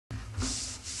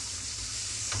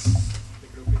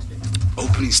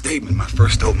opening statement, my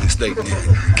first opening statement.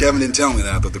 Kevin didn't tell me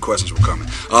that. I thought the questions were coming.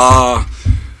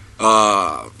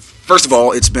 First of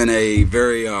all, it's been a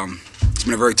very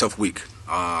tough week,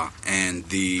 and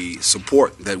the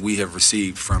support that we have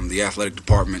received from the athletic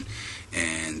department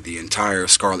and the entire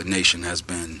Scarlet Nation has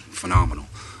been phenomenal.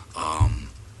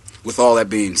 With all that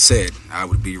being said, I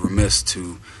would be remiss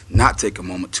to not take a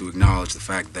moment to acknowledge the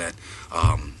fact that,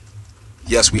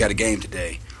 yes, we had a game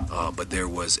today, but there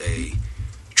was a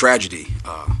tragedy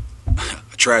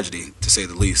to say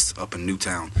the least, up in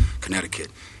Newtown, Connecticut,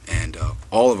 and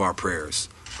all of our prayers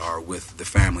are with the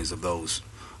families of those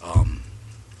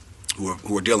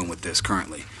who are dealing with this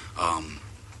currently.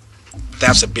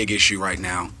 That's a big issue right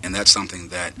now, and that's something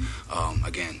that,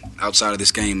 again, outside of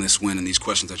this game, this win, and these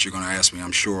questions that you're going to ask me,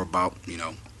 I'm sure about,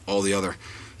 all the other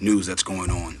news that's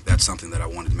going on. That's something that I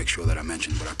wanted to make sure that I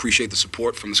mentioned. But I appreciate the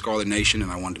support from the Scarlet Nation,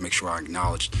 and I wanted to make sure I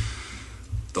acknowledged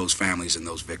those families and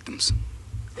those victims.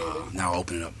 Now I'll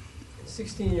open it up. In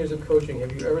 16 years of coaching,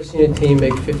 have you ever seen a team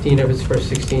make 15 of its first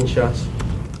 16 shots?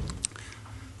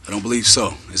 I don't believe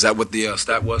so. Is that what the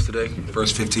stat was today?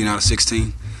 First 15 out of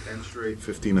 16? 10 straight,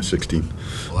 15 or 16.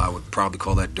 Well, I would probably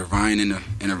call that divine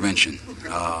intervention,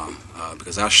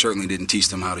 because I certainly didn't teach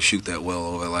them how to shoot that well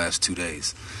over the last 2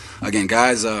 days. Again,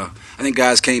 guys, I think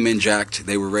guys came in jacked.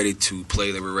 They were ready to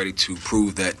play. They were ready to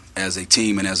prove that as a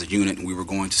team and as a unit, we were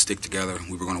going to stick together.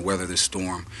 We were going to weather this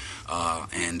storm,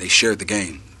 and they shared the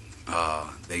game.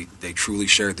 They truly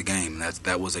shared the game.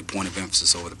 That was a point of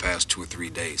emphasis over the past 2 or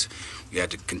 3 days. We had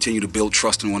to continue to build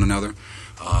trust in one another,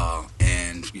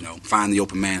 and find the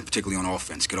open man, particularly on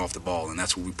offense, get off the ball, and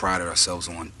that's what we prided ourselves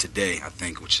on today, I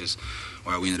think, which is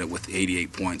why we ended up with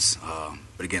 88 points.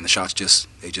 But again, the shots just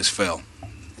fell.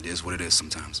 It is what it is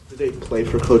sometimes. Did they play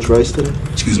for Coach Rice today?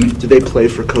 Excuse me? Did they play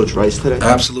for Coach Rice today?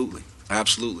 Absolutely.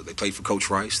 Absolutely. They played for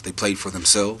Coach Rice. They played for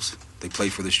themselves. They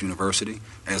played for this university,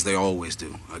 as they always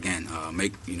do. Again,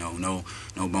 no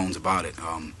bones about it.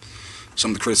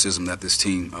 Some of the criticism that this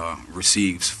team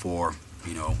receives for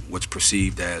what's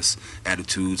perceived as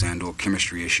attitudes and or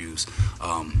chemistry issues,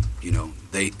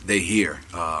 they hear,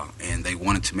 and they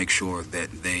wanted to make sure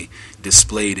that they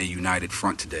displayed a united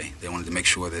front today. They wanted to make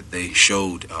sure that they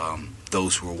showed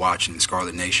those who are watching the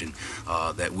Scarlet Nation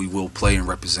that we will play and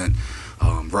represent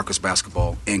Rutgers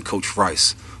basketball and Coach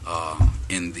Rice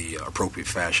in the appropriate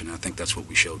fashion. And I think that's what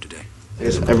we showed today. I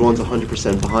guess everyone's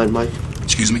 100% behind Mike?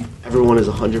 Excuse me? Everyone is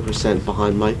 100%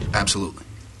 behind Mike? Absolutely.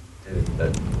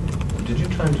 Did you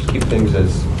try and just keep things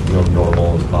as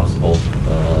normal as possible?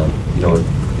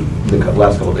 The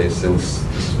last couple of days since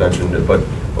the suspension, but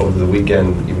over the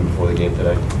weekend, even before the game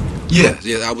today.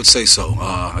 Yeah, I would say so.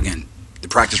 Again, the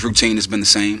practice routine has been the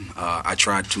same. I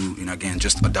tried to, again,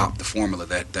 just adopt the formula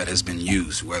that has been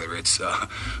used, whether it's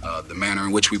the manner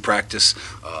in which we practice,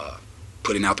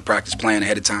 putting out the practice plan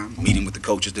ahead of time, meeting with the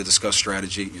coaches to discuss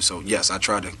strategy. So, yes, I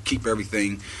tried to keep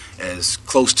everything as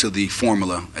close to the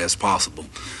formula as possible.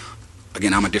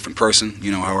 Again, I'm a different person,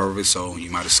 however, so you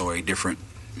might have saw a different,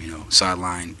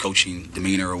 sideline coaching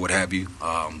demeanor or what have you.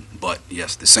 But,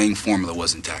 yes, the same formula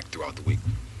was intact throughout the week.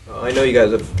 I know you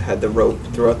guys have had the rope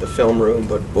throughout the film room,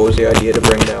 but what was the idea to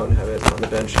bring it out and have it on the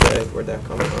bench today? Where'd that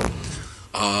come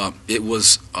from? It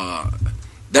was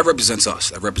that represents us.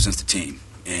 That represents the team.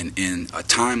 And in a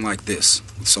time like this,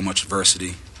 with so much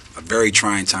adversity, a very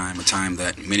trying time, a time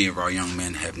that many of our young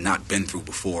men have not been through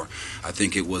before, I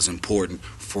think it was important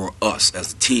for us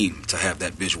as a team to have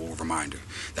that visual reminder.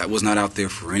 That was not out there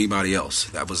for anybody else.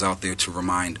 That was out there to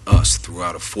remind us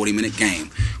throughout a 40-minute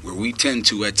game where we tend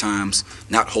to, at times,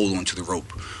 not hold on to the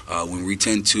rope. When we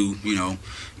tend to,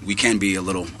 we can be a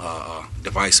little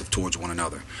divisive towards one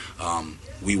another.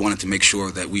 We wanted to make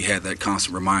sure that we had that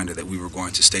constant reminder that we were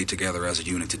going to stay together as a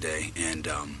unit today and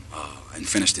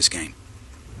finish this game.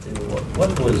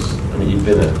 What was, you've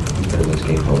been in this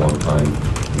game for a long time.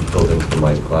 You filled into the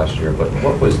mic last year, but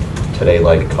what was today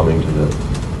like coming to the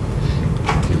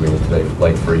arena today,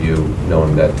 like for you,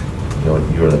 knowing that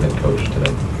you're the head coach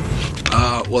today?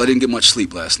 Well, I didn't get much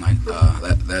sleep last night.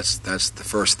 That's the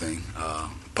first thing.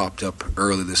 Popped up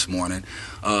early this morning.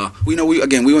 We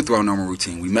went through our normal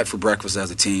routine. We met for breakfast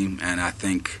as a team, and I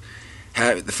think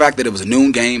the fact that it was a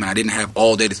noon game and I didn't have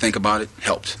all day to think about it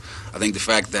helped. I think the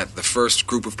fact that the first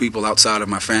group of people outside of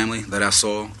my family that I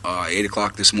saw at 8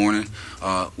 o'clock this morning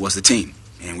was the team.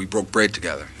 And we broke bread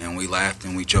together, and we laughed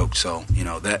and we joked. So,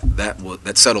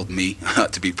 that settled me,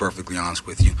 to be perfectly honest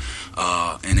with you.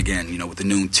 And again, with the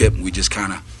noon tip, we just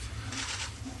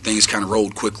things kind of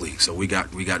rolled quickly. So we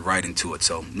got right into it.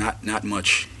 So not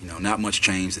much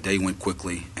change. The day went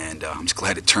quickly, and I'm just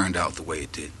glad it turned out the way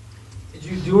it did. Did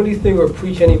you do anything or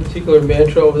preach any particular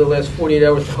mantra over the last 48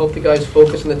 hours to help the guys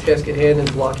focus on the task at hand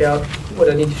and block out what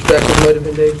any distractions might have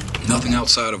been, Dave? Nothing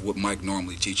outside of what Mike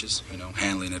normally teaches,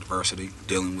 handling adversity,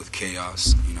 dealing with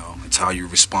chaos, it's how you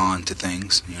respond to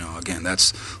things. Again,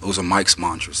 those are Mike's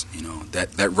mantras.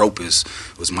 That rope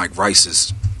was Mike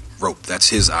Rice's rope. That's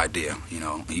his idea.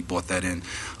 He brought that in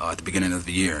at the beginning of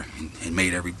the year and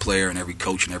made every player and every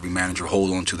coach and every manager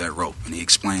hold on to that rope. And he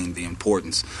explained the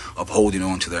importance of holding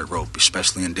on to that rope,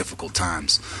 especially in difficult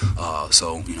times.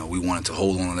 So we wanted to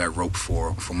hold on to that rope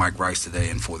for Mike Rice today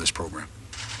and for this program.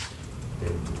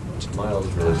 Miles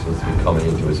really seems to be coming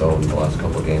into his own the last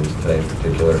couple of games today in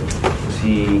particular. Is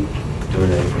he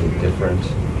doing anything different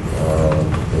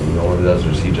than he normally does, or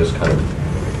is he just kind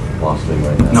of blossoming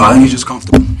right now? No, I think he's just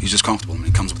comfortable. He's just comfortable.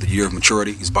 He comes with a year of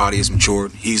maturity. His body has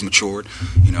matured. He's matured,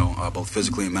 both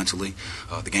physically and mentally.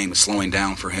 The game is slowing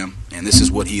down for him, and this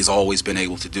is what he's always been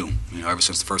able to do. Ever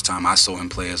since the first time I saw him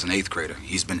play as an 8th grader,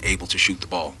 he's been able to shoot the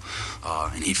ball,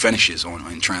 and he finishes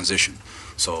in transition.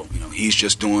 So, he's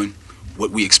just doing what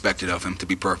we expected of him, to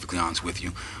be perfectly honest with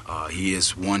you. He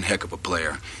is one heck of a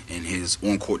player, and his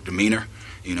on-court demeanor,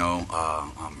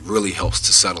 really helps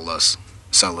to settle us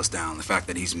down. The fact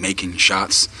that he's making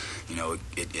shots,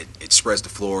 it spreads the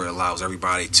floor. It allows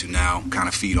everybody to now kind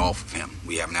of feed off of him.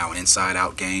 We have now an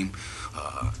inside-out game.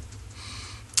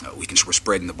 We're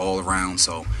spreading the ball around.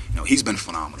 So, he's been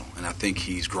phenomenal, and I think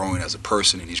he's growing as a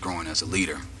person and he's growing as a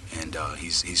leader. And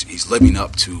he's living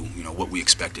up to what we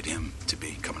expected him to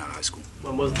be coming out of high school.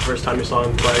 When was the first time you saw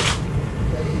him play?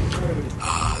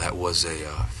 That was a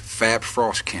Fab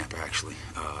Frost camp, actually,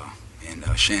 in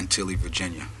Chantilly,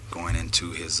 Virginia, going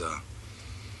into his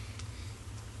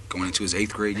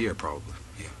 8th grade year, probably.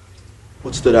 Yeah.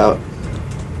 What stood out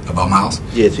about Miles?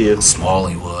 Yeah, to you. How small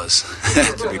he was.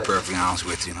 To be perfectly honest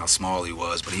with you, how small he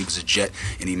was. But he was a jet,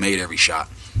 and he made every shot.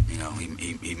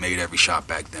 He made every shot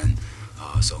back then.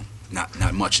 So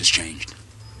not much has changed.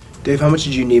 Dave, how much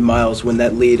did you need Miles when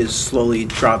that lead is slowly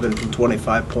dropping from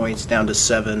 25 points down to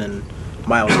 7, and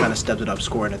Miles kind of stepped it up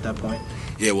scoring at that point?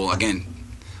 Yeah, well, again,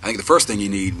 I think the first thing you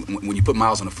need when you put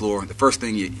Miles on the floor, the first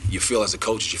thing you feel as a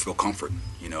coach is you feel comfort,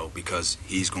 because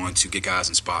he's going to get guys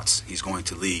in spots. He's going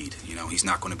to lead. He's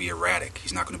not going to be erratic.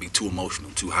 He's not going to be too emotional,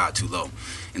 too high, too low.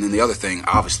 And then the other thing,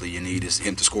 obviously, you need is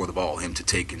him to score the ball, him to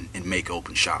take and make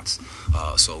open shots.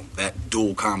 So that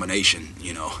dual combination,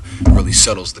 really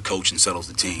settles the coach and settles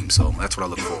the team. So that's what I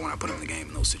look for when I put him in the game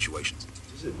in those situations.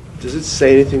 Does it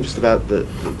say anything just about the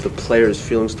players'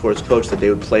 feelings towards Coach that they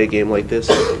would play a game like this,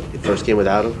 the first game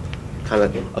without him, kind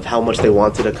of how much they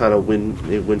wanted to kind of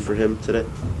win for him today?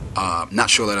 Not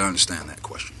sure that I understand that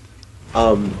question.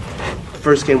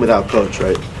 First game without Coach,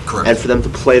 right? Correct. And for them to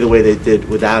play the way they did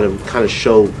without him, kind of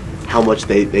show how much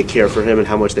they care for him and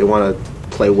how much they want to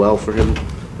play well for him.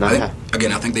 I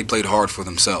think they played hard for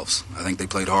themselves. I think they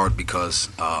played hard because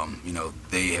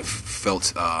they have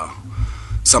felt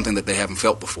something that they haven't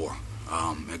felt before.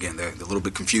 Again, they're a little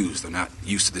bit confused. They're not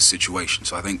used to this situation.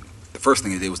 So I think the first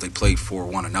thing they did was they played for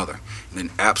one another. And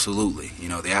then absolutely,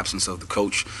 the absence of the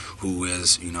coach who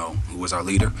was our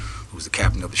leader, who was the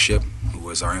captain of the ship, who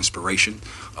was our inspiration,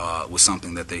 was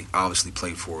something that they obviously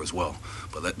played for as well.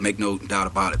 But make no doubt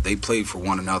about it, they played for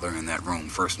one another in that room,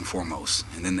 first and foremost.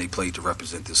 And then they played to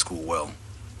represent this school well.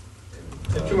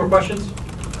 Have 2 more questions?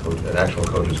 An actual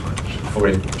coach's question.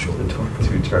 The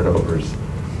 2 turnovers.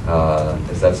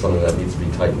 Is that something that needs to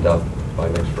be tightened up by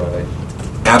next Friday?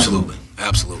 Absolutely.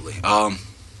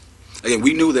 Again,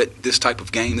 we knew that this type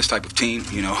of game, this type of team,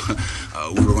 we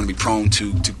were going to be prone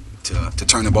to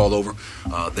turn the ball over.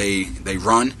 They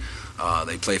run,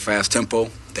 they play fast tempo,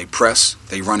 they press,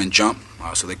 they run and jump.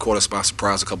 So they caught us by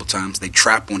surprise a couple times. They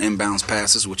trap on inbounds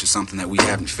passes, which is something that we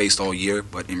haven't faced all year.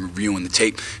 But in reviewing the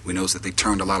tape, we noticed that they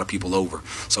turned a lot of people over.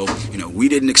 So, we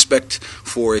didn't expect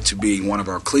for it to be one of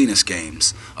our cleanest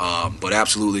games. But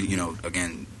absolutely,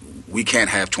 again, we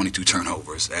can't have 22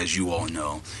 turnovers, as you all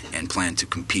know, and plan to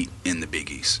compete in the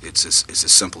Big East. It's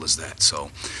as simple as that.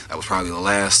 So that was probably the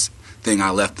last thing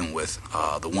I left them with.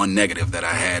 The one negative that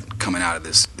I had coming out of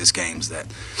this game is that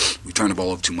we turned the ball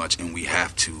over too much, and we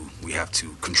have to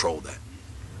control that.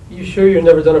 You sure you've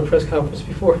never done a press conference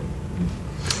before?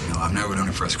 No, I've never done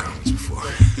a press conference before.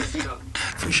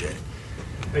 Appreciate it.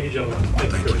 Thank you, gentlemen.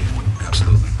 Thank you.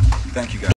 Absolutely. Thank you, guys.